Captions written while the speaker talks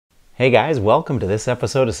Hey guys, welcome to this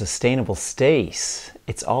episode of Sustainable Stace.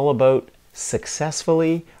 It's all about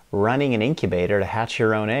successfully running an incubator to hatch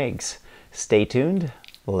your own eggs. Stay tuned,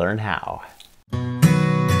 learn how.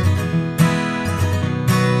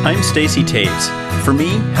 I'm Stacy Taves. For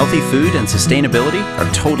me, healthy food and sustainability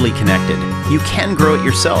are totally connected. You can grow it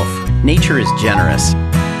yourself. Nature is generous.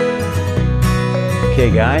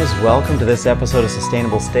 Okay guys, welcome to this episode of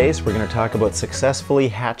Sustainable Stace. We're going to talk about successfully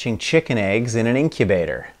hatching chicken eggs in an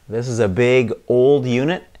incubator. This is a big old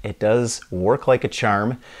unit. It does work like a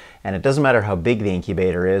charm, and it doesn't matter how big the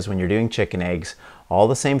incubator is when you're doing chicken eggs. All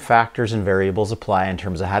the same factors and variables apply in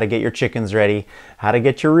terms of how to get your chickens ready, how to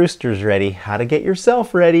get your roosters ready, how to get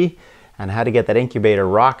yourself ready, and how to get that incubator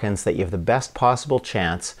rocking so that you have the best possible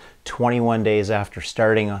chance 21 days after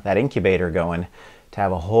starting that incubator going to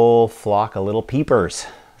have a whole flock of little peepers.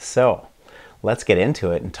 So let's get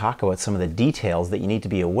into it and talk about some of the details that you need to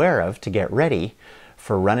be aware of to get ready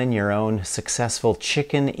for running your own successful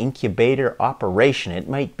chicken incubator operation. It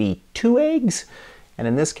might be 2 eggs, and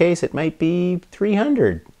in this case it might be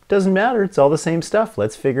 300. Doesn't matter, it's all the same stuff.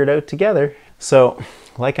 Let's figure it out together. So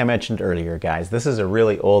like I mentioned earlier guys, this is a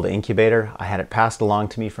really old incubator. I had it passed along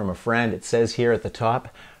to me from a friend. It says here at the top,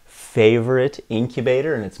 favorite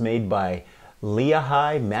incubator, and it's made by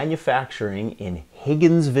Lehigh Manufacturing in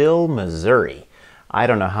Higginsville, Missouri. I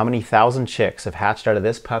don't know how many thousand chicks have hatched out of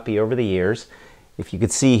this puppy over the years. If you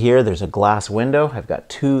could see here, there's a glass window. I've got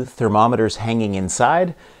 2 thermometers hanging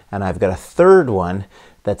inside, and I've got a third one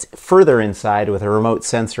that's further inside with a remote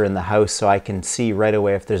sensor in the house so I can see right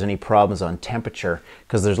away if there's any problems on temperature,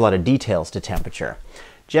 because there's a lot of details to temperature.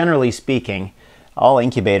 Generally speaking, all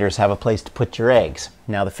incubators have a place to put your eggs.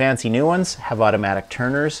 Now the fancy new ones have automatic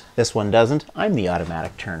turners. This one doesn't. I'm the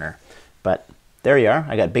automatic turner. But there you are.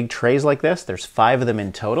 I got big trays like this. There's 5 of them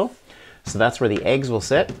in total. So that's where the eggs will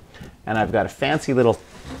sit. And I've got a fancy little,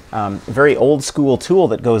 very old school tool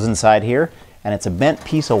that goes inside here. And it's a bent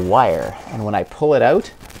piece of wire. And when I pull it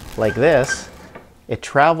out like this, it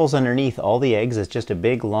travels underneath all the eggs. It's just a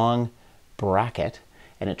big long bracket.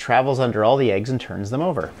 And it travels under all the eggs and turns them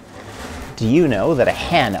over. Do you know that a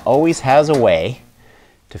hen always has a way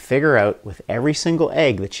to figure out with every single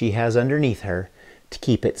egg that she has underneath her to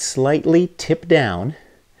keep it slightly tipped down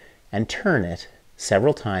and turn it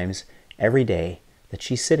several times every day that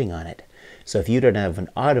she's sitting on it? So if you don't have an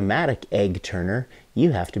automatic egg turner,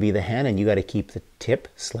 you have to be the hen, and you got to keep the tip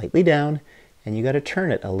slightly down and you got to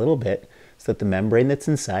turn it a little bit so that the membrane that's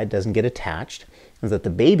inside doesn't get attached and that the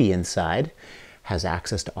baby inside has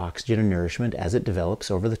access to oxygen and nourishment as it develops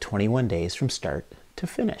over the 21 days from start to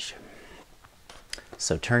finish.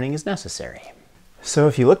 So turning is necessary. So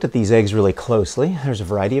if you looked at these eggs really closely, there's a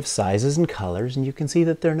variety of sizes and colors, and you can see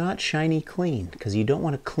that they're not shiny clean, because you don't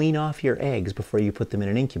want to clean off your eggs before you put them in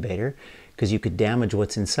an incubator, because you could damage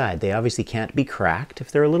what's inside. They obviously can't be cracked.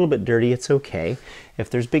 If they're a little bit dirty, it's okay. If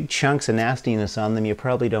there's big chunks of nastiness on them, you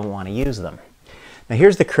probably don't want to use them. Now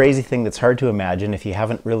here's the crazy thing that's hard to imagine if you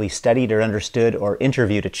haven't really studied or understood or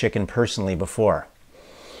interviewed a chicken personally before.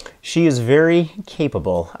 She is very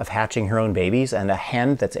capable of hatching her own babies, and a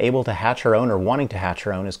hen that's able to hatch her own or wanting to hatch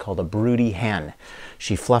her own is called a broody hen.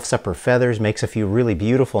 She fluffs up her feathers, makes a few really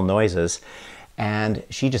beautiful noises, and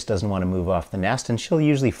she just doesn't want to move off the nest, and she'll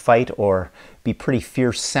usually fight or be pretty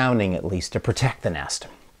fierce sounding at least to protect the nest.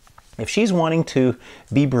 If she's wanting to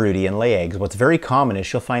be broody and lay eggs, what's very common is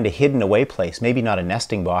she'll find a hidden away place, maybe not a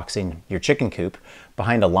nesting box in your chicken coop,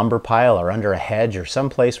 behind a lumber pile or under a hedge or some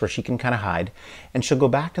place where she can kind of hide, and she'll go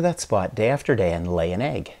back to that spot day after day and lay an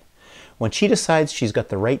egg. When she decides she's got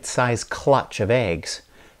the right size clutch of eggs,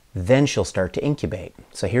 then she'll start to incubate.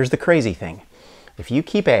 So here's the crazy thing. If you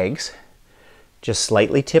keep eggs just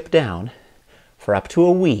slightly tipped down for up to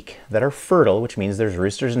a week that are fertile, which means there's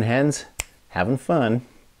roosters and hens having fun,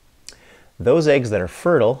 those eggs that are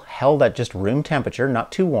fertile, held at just room temperature,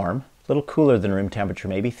 not too warm, a little cooler than room temperature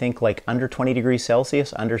maybe, think like under 20 degrees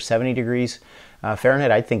Celsius, under 70 degrees Fahrenheit,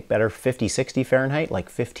 I'd think better 50, 60 Fahrenheit, like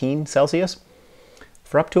 15 Celsius.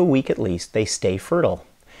 For up to a week at least, they stay fertile.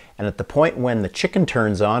 And at the point when the chicken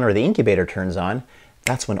turns on or the incubator turns on,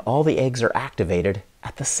 that's when all the eggs are activated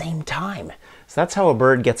at the same time. So that's how a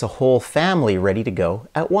bird gets a whole family ready to go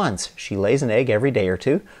at once. She lays an egg every day or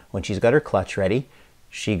two. When she's got her clutch ready,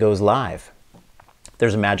 she goes live.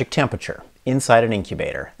 There's a magic temperature inside an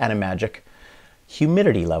incubator and a magic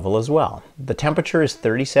humidity level as well. The temperature is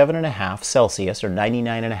 37.5 Celsius or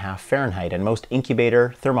 99.5 Fahrenheit, and most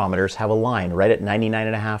incubator thermometers have a line right at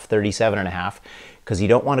 99.5, 37.5, because you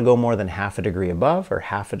don't want to go more than half a degree above or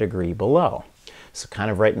half a degree below. So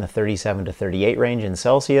kind of right in the 37 to 38 range in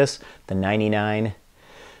Celsius, the 99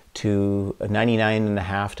 to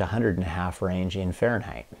 99.5 to 100.5 range in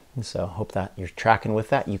Fahrenheit. And so hope that you're tracking with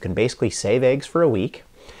that. You can basically save eggs for a week.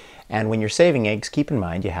 And when you're saving eggs, keep in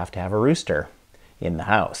mind you have to have a rooster in the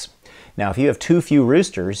house. Now, if you have too few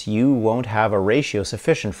roosters, you won't have a ratio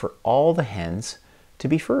sufficient for all the hens to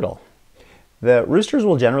be fertile. The roosters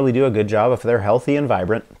will generally do a good job if they're healthy and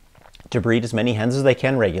vibrant to breed as many hens as they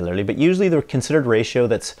can regularly, but usually the considered ratio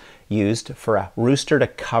that's used for a rooster to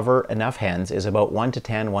cover enough hens is about 1 to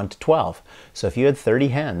 10, 1 to 12. So if you had 30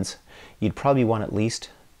 hens, you'd probably want at least,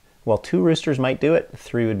 well, 2 roosters might do it,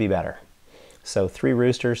 3 would be better. So 3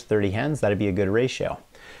 roosters, 30 hens, that'd be a good ratio.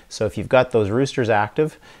 So if you've got those roosters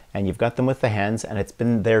active and you've got them with the hens and it's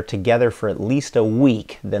been there together for at least a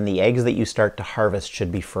week, then the eggs that you start to harvest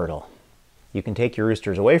should be fertile. You can take your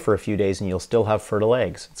roosters away for a few days and you'll still have fertile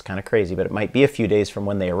eggs. It's kind of crazy, but it might be a few days from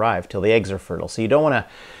when they arrive till the eggs are fertile. So you don't want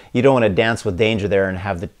to dance with danger there and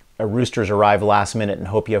have the roosters arrive last minute and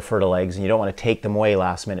hope you have fertile eggs, and you don't want to take them away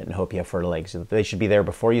last minute and hope you have fertile eggs. They should be there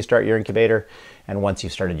before you start your incubator and once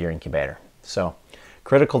you've started your incubator. So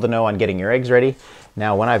critical to know on getting your eggs ready.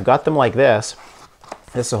 Now, when I've got them like this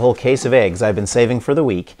is a whole case of eggs I've been saving for the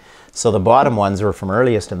week. So the bottom ones are from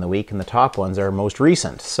earliest in the week and the top ones are most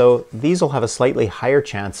recent. So these will have a slightly higher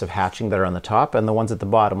chance of hatching that are on the top, and the ones at the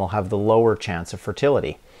bottom will have the lower chance of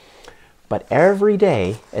fertility. But every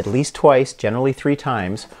day, at least twice, generally 3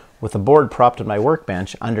 times, with a board propped on my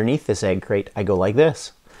workbench underneath this egg crate, I go like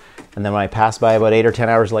this. And then when I pass by about 8 or 10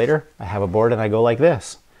 hours later, I have a board and I go like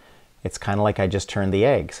this. It's kind of like I just turned the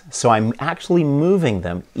eggs. So I'm actually moving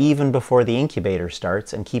them even before the incubator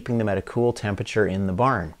starts and keeping them at a cool temperature in the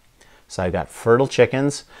barn. So I've got fertile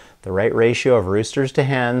chickens, the right ratio of roosters to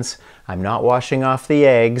hens, I'm not washing off the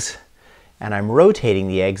eggs, and I'm rotating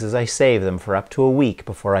the eggs as I save them for up to a week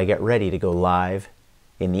before I get ready to go live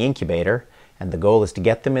in the incubator. And the goal is to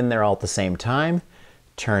get them in there all at the same time,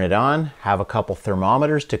 turn it on, have a couple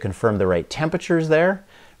thermometers to confirm the right temperatures there,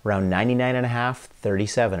 around 99.5,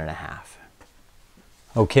 37.5.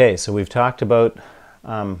 Okay, so we've talked about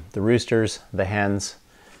the roosters, the hens,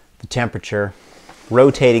 the temperature,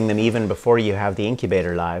 rotating them even before you have the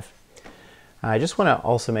incubator live. I just want to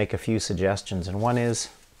also make a few suggestions, and one is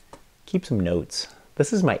keep some notes.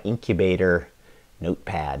 This is my incubator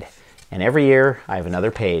notepad, and every year I have another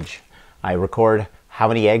page. I record how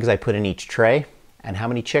many eggs I put in each tray and how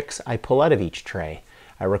many chicks I pull out of each tray.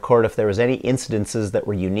 I record if there was any incidences that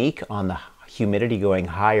were unique on the humidity going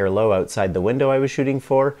high or low outside the window I was shooting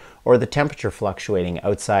for, or the temperature fluctuating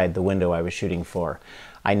outside the window I was shooting for.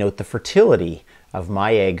 I note the fertility of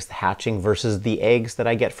my eggs hatching versus the eggs that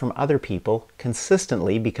I get from other people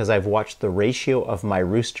consistently, because I've watched the ratio of my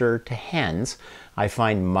rooster to hens. I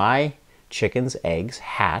find my chickens' eggs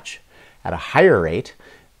hatch at a higher rate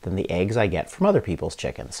than the eggs I get from other people's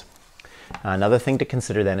chickens. Another thing to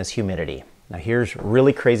consider then is humidity. Now here's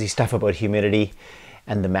really crazy stuff about humidity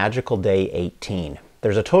and the magical day 18.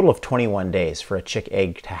 There's a total of 21 days for a chick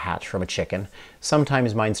egg to hatch from a chicken.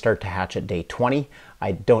 Sometimes mine start to hatch at day 20.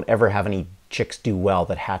 I don't ever have any chicks do well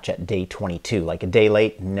that hatch at day 22. Like a day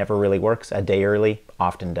late never really works. A day early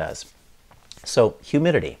often does. So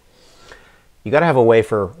humidity. You got to have a way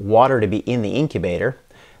for water to be in the incubator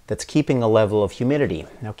that's keeping a level of humidity.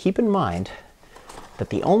 Now keep in mind that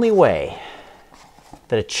the only way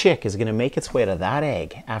that a chick is going to make its way to that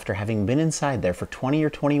egg after having been inside there for 20 or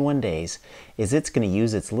 21 days is it's going to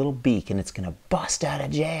use its little beak and it's going to bust out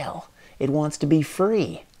of jail. It wants to be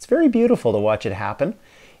free. It's very beautiful to watch it happen.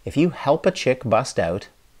 If you help a chick bust out,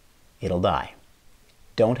 it'll die.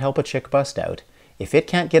 Don't help a chick bust out. If it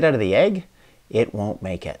can't get out of the egg, it won't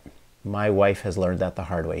make it. My wife has learned that the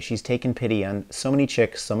hard way. She's taken pity on so many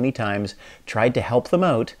chicks so many times, tried to help them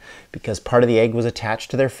out because part of the egg was attached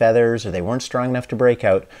to their feathers or they weren't strong enough to break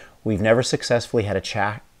out. We've never successfully had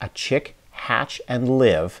a chick hatch and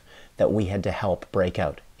live that we had to help break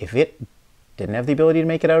out. If it didn't have the ability to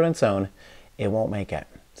make it out on its own, it won't make it.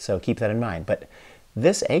 So keep that in mind. But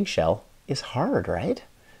this eggshell is hard, right?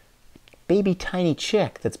 Baby tiny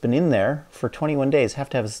chick that's been in there for 21 days have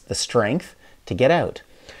to have the strength to get out.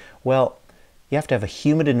 Well, you have to have a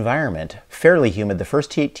humid environment, fairly humid the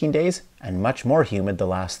first 18 days and much more humid the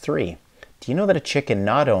last 3. Do you know that a chicken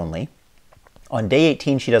not only, on day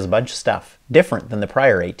 18 she does a bunch of stuff different than the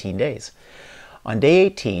prior 18 days. On day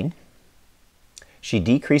 18, she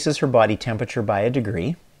decreases her body temperature by a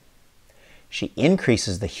degree. She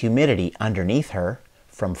increases the humidity underneath her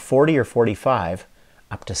from 40 or 45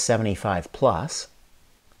 up to 75 plus.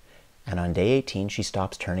 And on day 18, she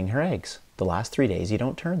stops turning her eggs. The last 3 days, you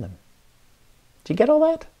don't turn them. Do you get all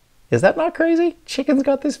that? Is that not crazy? Chickens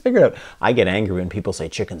got this figured out. I get angry when people say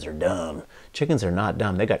chickens are dumb. Chickens are not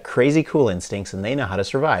dumb. They got crazy cool instincts and they know how to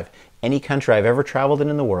survive. Any country I've ever traveled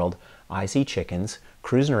in the world, I see chickens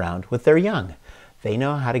cruising around with their young. They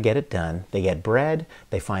know how to get it done. They get bred,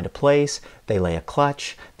 they find a place, they lay a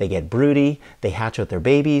clutch, they get broody, they hatch out their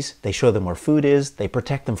babies, they show them where food is, they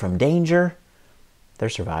protect them from danger. They're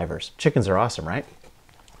survivors. Chickens are awesome, right?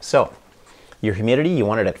 So, your humidity, you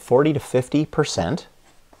want it at 40 to 50%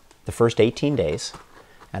 the first 18 days.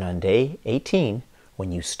 And on day 18,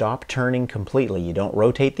 when you stop turning completely, you don't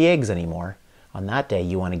rotate the eggs anymore, on that day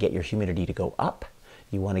you want to get your humidity to go up.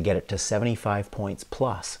 You want to get it to 75 points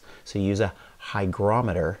plus. So you use a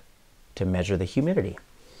hygrometer to measure the humidity.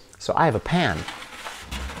 So I have a pan.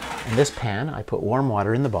 In this pan, I put warm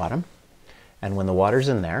water in the bottom. And when the water's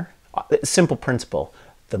in there, simple principle,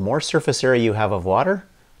 the more surface area you have of water,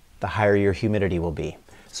 the higher your humidity will be.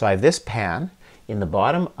 So I have this pan in the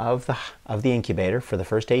bottom of the incubator for the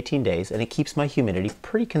first 18 days, and it keeps my humidity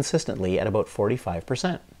pretty consistently at about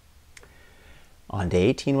 45%. On day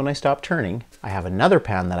 18, when I stop turning, I have another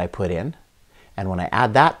pan that I put in, and when I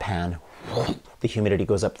add that pan, the humidity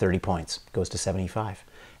goes up 30 points, goes to 75.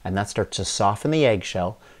 And that starts to soften the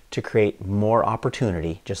eggshell to create more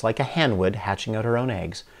opportunity, just like a hen would hatching out her own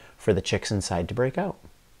eggs, for the chicks inside to break out.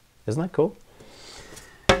 Isn't that cool?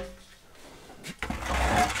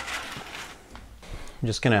 I'm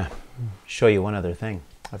just going to show you one other thing.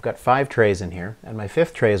 I've got 5 trays in here, and my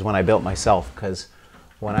 5th tray is one I built myself, because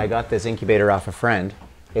when I got this incubator off a friend,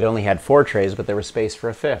 it only had 4 trays, but there was space for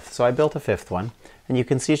a 5th. So I built a 5th one, and you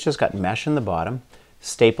can see it's just got mesh in the bottom,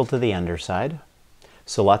 stapled to the underside.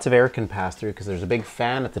 So lots of air can pass through because there's a big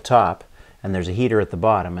fan at the top, and there's a heater at the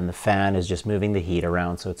bottom, and the fan is just moving the heat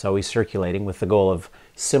around, so it's always circulating with the goal of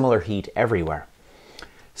similar heat everywhere.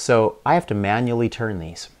 So I have to manually turn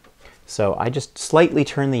these. So I just slightly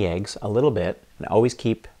turn the eggs a little bit, and always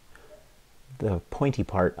keep the pointy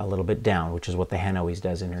part a little bit down, which is what the hen always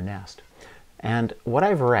does in her nest. And what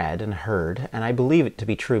I've read and heard, and I believe it to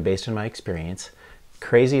be true based on my experience,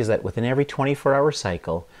 crazy is that within every 24-hour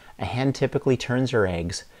cycle, a hen typically turns her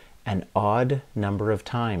eggs an odd number of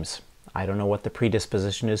times. I don't know what the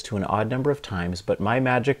predisposition is to an odd number of times, but my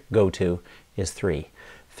magic go-to is 3.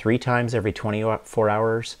 3 times every 24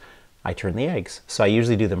 hours, I turn the eggs. So I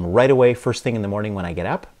usually do them right away, first thing in the morning when I get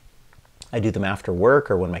up. I do them after work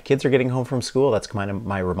or when my kids are getting home from school. That's kind of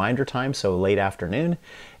my reminder time, so late afternoon.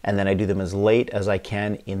 And then I do them as late as I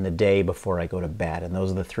can in the day before I go to bed. And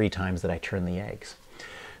those are the 3 times that I turn the eggs.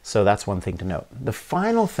 So that's one thing to note. The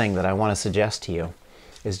final thing that I want to suggest to you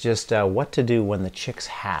is just what to do when the chicks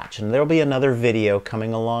hatch. And there'll be another video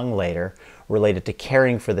coming along later related to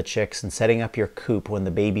caring for the chicks and setting up your coop when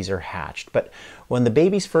the babies are hatched. But when the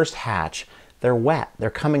babies first hatch, they're wet. They're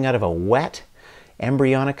coming out of a wet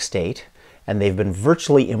embryonic state, and they've been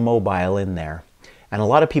virtually immobile in there. And a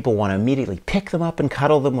lot of people want to immediately pick them up and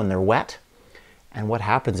cuddle them when they're wet. And what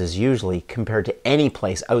happens is usually, compared to any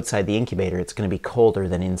place outside the incubator, it's going to be colder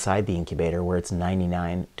than inside the incubator where it's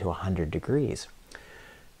 99 to 100 degrees.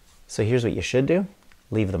 So here's what you should do.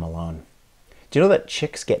 Leave them alone. Do you know that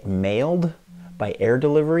chicks get mailed by air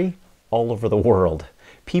delivery all over the world?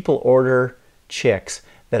 People order chicks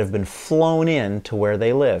that have been flown in to where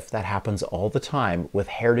they live. That happens all the time with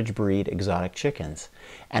heritage breed exotic chickens.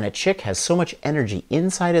 And a chick has so much energy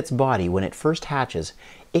inside its body when it first hatches,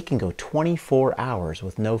 it can go 24 hours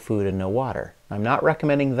with no food and no water. I'm not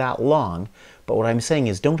recommending that long, but what I'm saying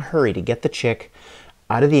is don't hurry to get the chick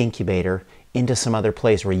out of the incubator into some other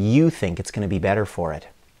place where you think it's going to be better for it.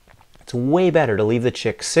 It's way better to leave the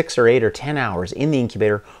chick 6 or 8 or 10 hours in the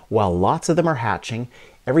incubator while lots of them are hatching.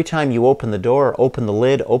 Every time you open the door, open the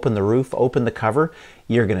lid, open the roof, open the cover,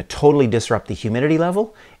 you're going to totally disrupt the humidity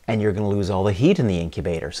level and you're going to lose all the heat in the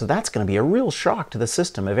incubator. So that's going to be a real shock to the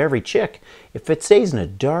system of every chick. If it stays in a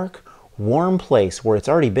dark, warm place where it's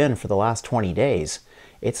already been for the last 20 days,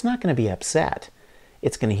 it's not going to be upset.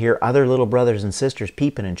 It's going to hear other little brothers and sisters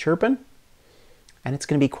peeping and chirping, and it's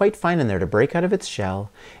going to be quite fine in there to break out of its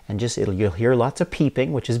shell, and you'll hear lots of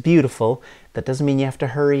peeping, which is beautiful. That doesn't mean you have to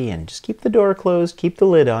hurry in. Just keep the door closed, keep the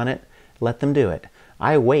lid on it, let them do it.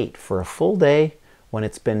 I wait for a full day when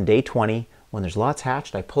it's been day 20, when there's lots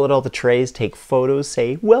hatched. I pull out all the trays, take photos,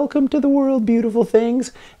 say, "Welcome to the world, beautiful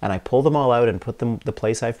things," and I pull them all out and put them the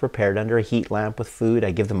place I've prepared under a heat lamp with food.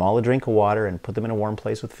 I give them all a drink of water and put them in a warm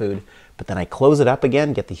place with food, but then I close it up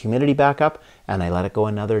again, get the humidity back up, and I let it go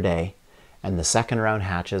another day. And the second round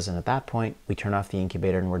hatches, and at that point, we turn off the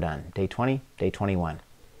incubator and we're done. Day 20, day 21.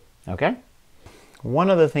 Okay? One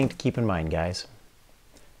other thing to keep in mind, guys.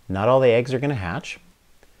 Not all the eggs are going to hatch.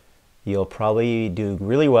 You'll probably do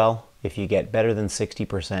really well if you get better than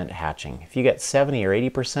 60% hatching. If you get 70 or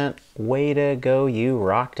 80%, way to go, you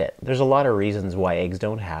rocked it. There's a lot of reasons why eggs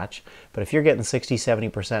don't hatch, but if you're getting 60,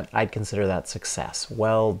 70%, I'd consider that success.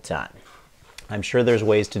 Well done. I'm sure there's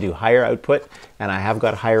ways to do higher output, and I have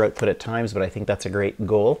got higher output at times, but I think that's a great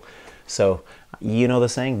goal. So, you know the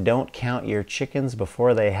saying, don't count your chickens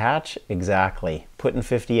before they hatch? Exactly. Putting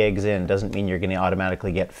 50 eggs in doesn't mean you're going to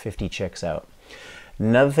automatically get 50 chicks out.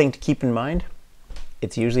 Another thing to keep in mind,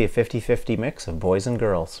 it's usually a 50-50 mix of boys and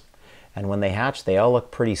girls. And when they hatch, they all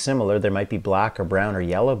look pretty similar. There might be black or brown or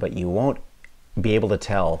yellow, but you won't be able to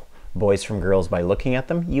tell boys from girls by looking at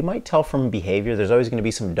them. You might tell from behavior. There's always going to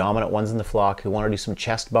be some dominant ones in the flock who want to do some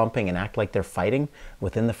chest bumping and act like they're fighting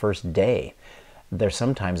within the first day. There's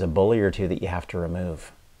sometimes a bully or two that you have to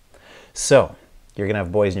remove. So, you're going to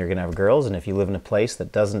have boys and you're going to have girls, and if you live in a place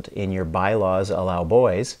that doesn't, in your bylaws, allow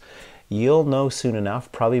boys, you'll know soon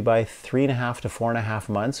enough, probably by 3.5 to 4.5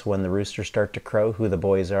 months when the roosters start to crow, who the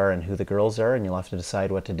boys are and who the girls are, and you'll have to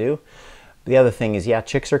decide what to do. The other thing is, yeah,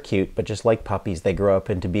 chicks are cute, but just like puppies, they grow up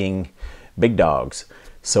into being big dogs.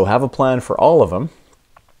 So have a plan for all of them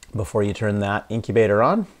before you turn that incubator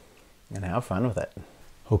on, and have fun with it.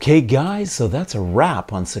 Okay guys, so that's a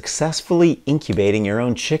wrap on successfully incubating your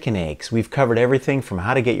own chicken eggs. We've covered everything from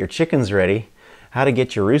how to get your chickens ready, how to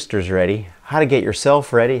get your roosters ready, how to get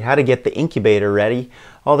yourself ready, how to get the incubator ready,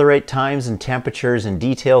 all the right times and temperatures and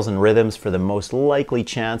details and rhythms for the most likely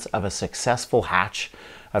chance of a successful hatch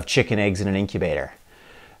of chicken eggs in an incubator.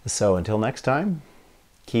 So until next time,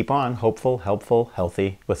 keep on hopeful, helpful,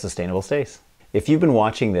 healthy with Sustainable Stace. If you've been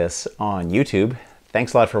watching this on YouTube,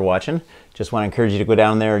 thanks a lot for watching. Just want to encourage you to go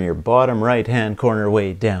down there in your bottom right-hand corner,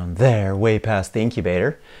 way down there, way past the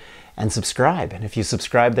incubator, and subscribe. And if you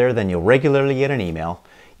subscribe there, then you'll regularly get an email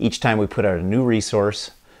each time we put out a new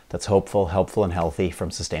resource that's hopeful, helpful, and healthy from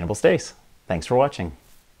Sustainable Stace. Thanks for watching.